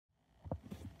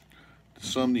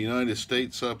sum the United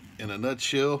States up in a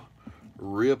nutshell: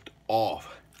 ripped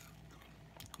off.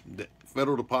 The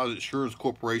Federal Deposit Insurance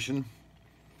Corporation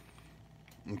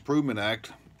Improvement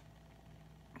Act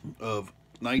of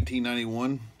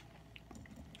 1991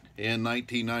 and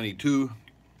 1992,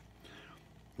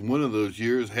 one of those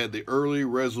years had the early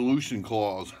resolution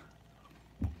clause.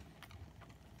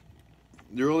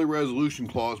 The early resolution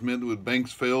clause meant that when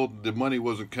banks failed, the money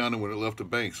wasn't counted when it left the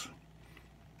banks.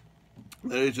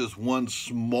 That is just one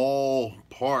small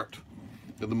part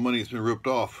of the money that's been ripped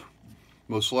off,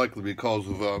 most likely because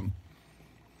of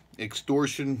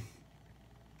extortion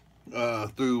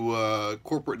through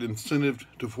corporate incentive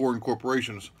to foreign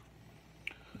corporations.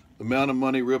 The amount of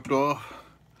money ripped off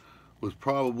was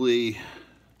probably,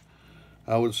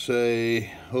 I would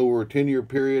say, over a 10-year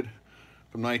period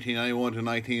from 1991 to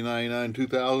 1999,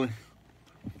 2000.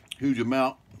 Huge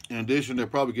amount. In addition, they're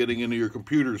probably getting into your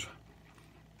computers.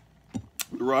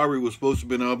 The robbery was supposed to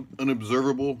have been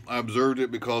unobservable. I observed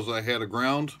it because I had a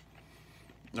ground.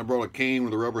 I brought a cane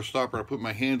with a rubber stopper. I put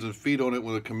my hands and feet on it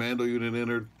when a commando unit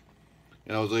entered,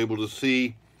 and I was able to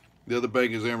see the other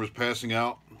bank examiners passing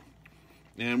out.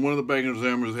 And one of the bank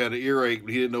examiners had an earache,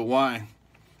 but he didn't know why.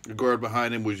 The guard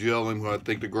behind him was yelling. I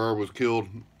think the guard was killed.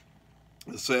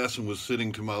 The assassin was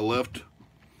sitting to my left.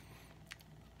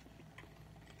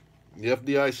 The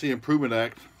FDIC Improvement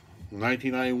Act,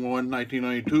 1991,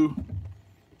 1992,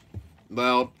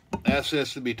 allowed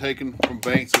assets to be taken from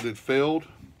banks that had failed.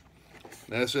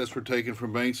 Assets were taken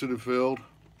from banks that had failed,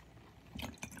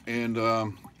 and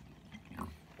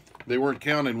they weren't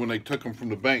counted when they took them from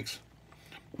the banks.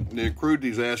 They accrued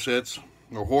these assets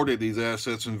or hoarded these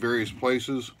assets in various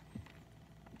places,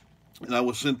 and I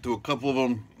was sent to a couple of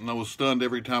them, and I was stunned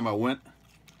every time I went.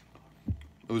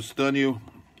 It would stun you,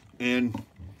 and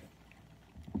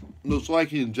most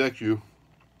likely inject you.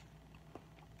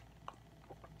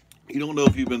 You don't know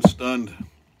if you've been stunned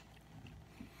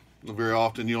very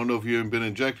often. You don't know if you haven't been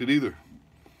injected either.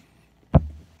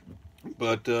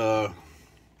 But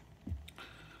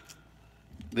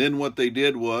then what they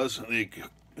did was they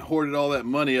hoarded all that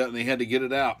money up and they had to get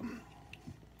it out.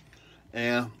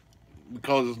 And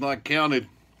because it's not counted,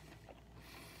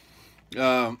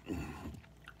 they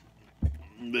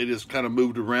just kind of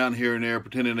moved around here and there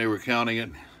pretending they were counting it.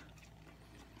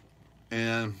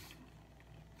 And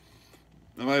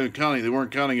I'm not even counting. They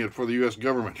weren't counting it for the U.S.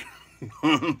 government.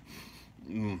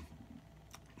 And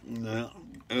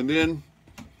then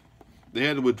they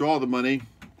had to withdraw the money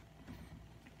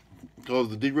because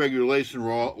the deregulation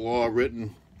law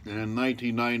written in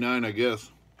 1999, I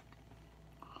guess,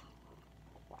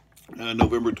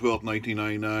 November 12th,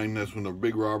 1999, that's when the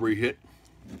big robbery hit.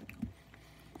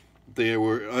 They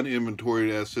were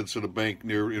uninventoried assets at a bank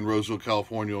near in Roseville,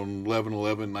 California on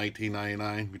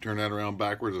 11/11/1999. If you turn that around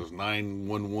backwards, it's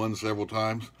 911 several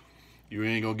times. You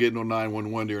ain't gonna get no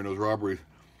 911 during those robberies.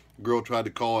 The girl tried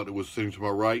to call it. It was sitting to my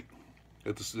right. I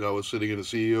was sitting in the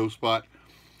CEO spot.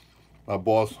 My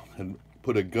boss had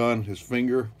put a gun, his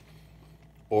finger,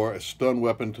 or a stun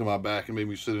weapon to my back and made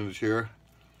me sit in the chair.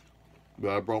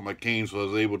 But I brought my cane, so I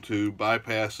was able to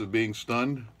bypass the being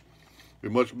stunned.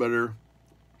 You're much better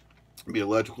to be an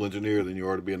electrical engineer than you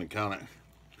are to be an accountant.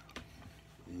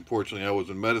 Unfortunately, I was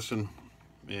in medicine,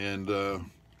 and I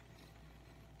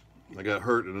got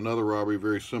hurt in another robbery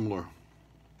very similar.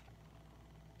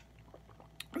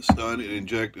 Stun and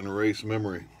inject and erase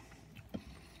memory.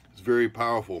 It's very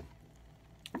powerful.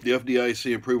 The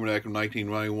FDIC Improvement Act of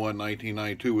 1991,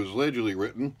 1992 was allegedly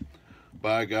written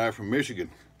by a guy from Michigan.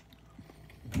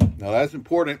 Now that's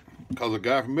important because a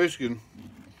guy from Michigan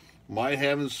might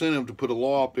have incentive to put a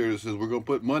law up there that says we're going to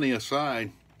put money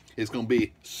aside. It's going to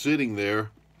be sitting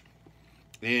there,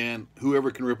 and whoever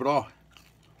can rip it off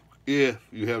if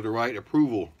you have the right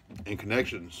approval and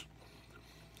connections.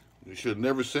 They should have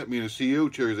never set me in a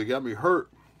CEO chair. They got me hurt.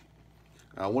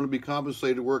 I want to be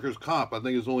compensated workers' comp. I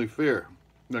think it's only fair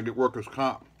that I get workers'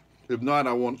 comp. If not,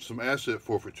 I want some asset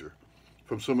forfeiture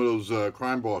from some of those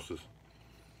crime bosses.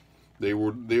 They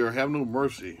are having no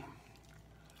mercy.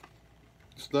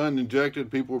 Stunned,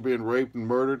 injected, people were being raped and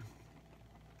murdered.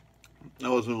 I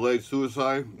was in alleged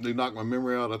suicide. They knocked my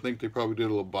memory out. I think they probably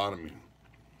did a lobotomy.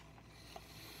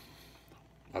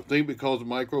 I think because of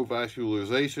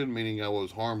microvascularization, meaning I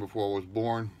was harmed before I was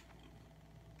born,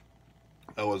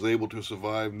 I was able to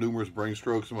survive numerous brain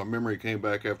strokes, and my memory came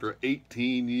back after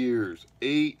 18 years.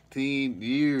 18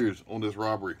 years on this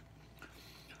robbery.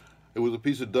 It was a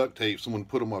piece of duct tape someone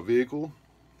put on my vehicle.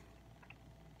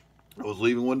 I was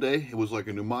leaving one day. It was like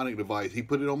a mnemonic device. He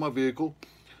put it on my vehicle.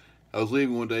 I was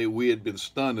leaving one day. We had been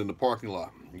stunned in the parking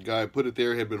lot. The guy who put it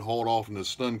there had been hauled off in a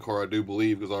stun car, I do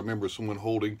believe, because I remember someone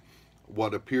holding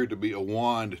what appeared to be a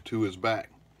wand to his back,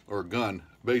 or a gun.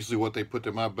 Basically what they put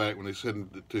to my back when they said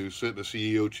to sit in the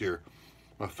CEO chair.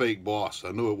 My fake boss.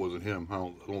 I knew it wasn't him.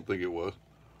 I don't think it was.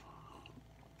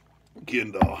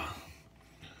 Kendall.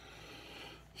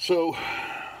 So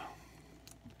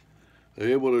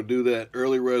they're able to do that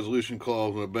early resolution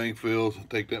clause when a bank fails,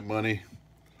 take that money,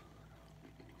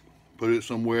 put it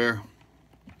somewhere,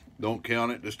 don't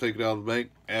count it, just take it out of the bank.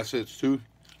 Assets too.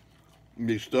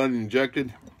 Be stunned and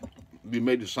injected. Be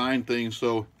made to sign things.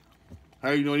 So how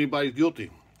do you know anybody's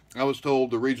guilty? I was told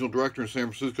the regional director in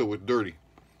San Francisco was dirty.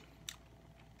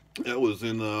 That was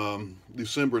in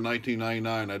December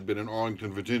 1999. I'd been in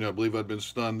Arlington, Virginia. I believe I'd been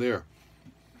stunned there.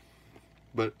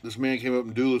 But this man came up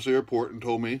in Dulles Airport and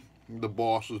told me the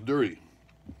boss was dirty.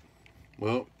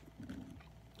 Well,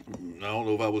 I don't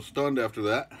know if I was stunned after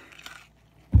that.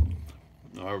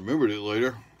 I remembered it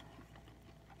later.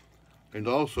 And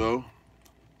also,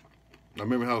 I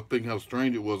remember how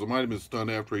strange it was. I might have been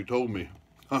stunned after he told me.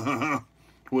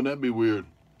 Wouldn't that be weird?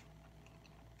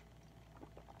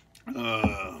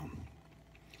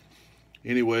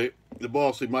 Anyway, the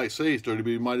boss, he might say he's dirty, but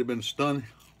he might have been stunned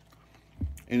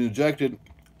and injected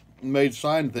and made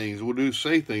sign things, would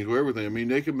say things, or everything. I mean,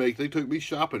 they took me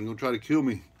shopping, gonna try to kill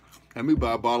me. Had me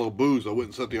buy a bottle of booze. I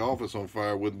wouldn't set the office on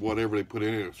fire with whatever they put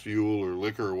in it, fuel or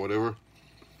liquor or whatever.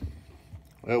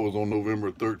 That was on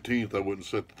November 13th. I wouldn't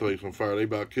set the place on fire. They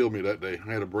about killed me that day.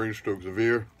 I had a brain stroke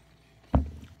severe.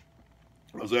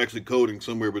 I was actually coding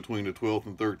somewhere between the 12th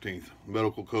and 13th.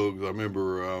 Medical codes. I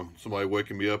remember somebody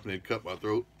waking me up and they'd cut my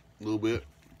throat a little bit.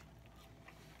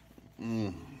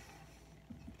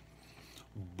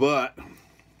 But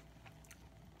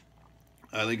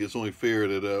I think it's only fair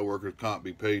that workers' comp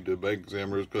be paid to bank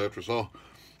examiners, because after all,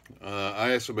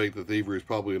 I estimate the thievery is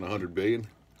probably in 100 billion,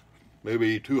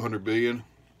 maybe 200 billion,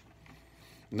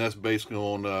 and that's basically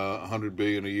on 100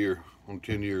 billion a year on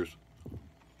 10 years,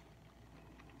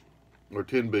 or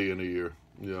 10 billion a year,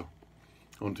 yeah,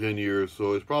 on 10 years.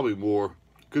 So it's probably more,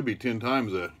 could be 10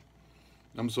 times that.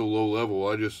 I'm so low level.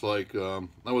 I just I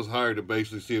was hired to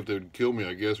basically see if they would kill me,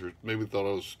 I guess, or maybe thought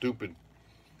I was stupid.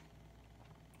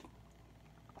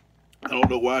 I don't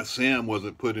know why Sam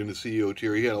wasn't put in the CEO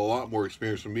chair. He had a lot more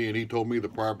experience than me, and he told me the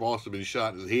prior boss had been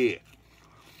shot in his head.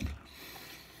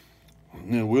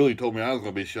 And then Willie told me I was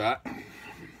going to be shot.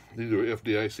 These are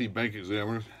FDIC bank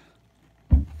examiners.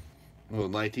 Well,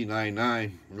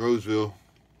 1999, in Roseville.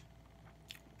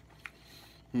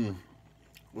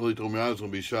 Willie told me I was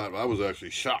going to be shot, but I was actually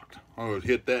shocked. I was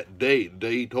hit that day. The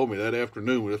day he told me, that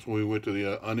afternoon. That's when we went to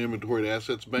the uninventoried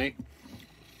assets bank.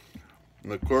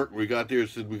 And the clerk, we got there,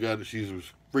 said she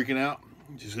was freaking out.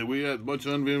 She said, we had a bunch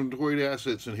of uninventoried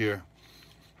assets in here.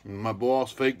 And my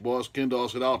boss, fake boss, Kendall,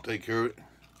 said, I'll take care of it.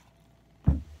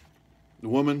 The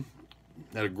woman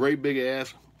had a great big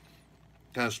ass,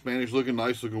 kind of Spanish looking,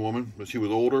 nice looking woman, but she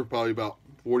was older, probably about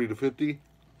 40 to 50.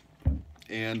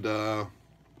 And the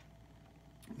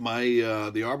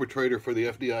arbitrator for the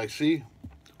FDIC,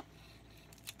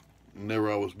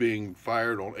 whenever I was being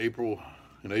fired in April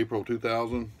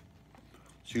 2000,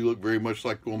 she looked very much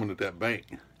like the woman at that bank.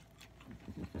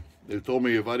 They told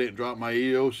me if I didn't drop my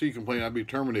EEOC complaint, I'd be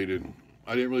terminated.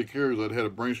 I didn't really care because I'd had a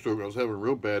brain stroke. I was having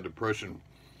real bad depression.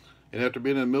 And after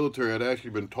being in the military, I'd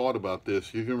actually been taught about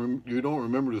this. You don't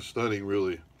remember the stunning,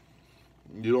 really.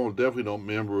 You definitely don't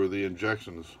remember the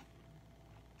injections.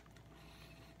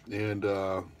 And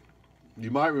you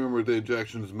might remember the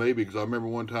injections, maybe, because I remember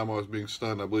one time I was being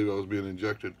stunned. I believe I was being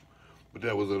injected. But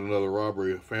that was in another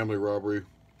robbery, a family robbery.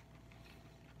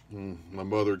 My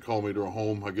mother had called me to her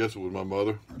home. I guess it was my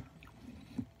mother.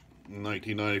 In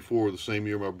 1994, the same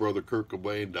year my brother Kurt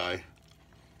Cobain died.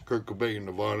 Kurt Cobain,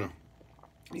 Nirvana.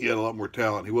 He had a lot more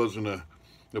talent. He wasn't an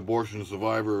abortion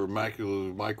survivor or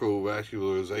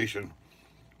microvascularization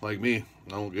like me,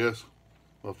 I don't guess.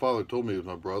 My father told me he was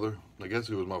my brother. I guess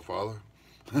he was my father.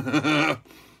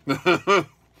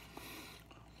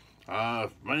 I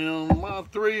found my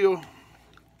thrill.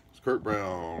 It's Kurt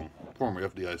Brown, former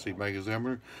FDIC bank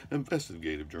examiner,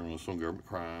 investigative journalist on government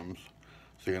crimes.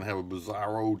 So you're going to have a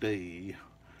bizarro day.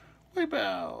 Wipe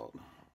out.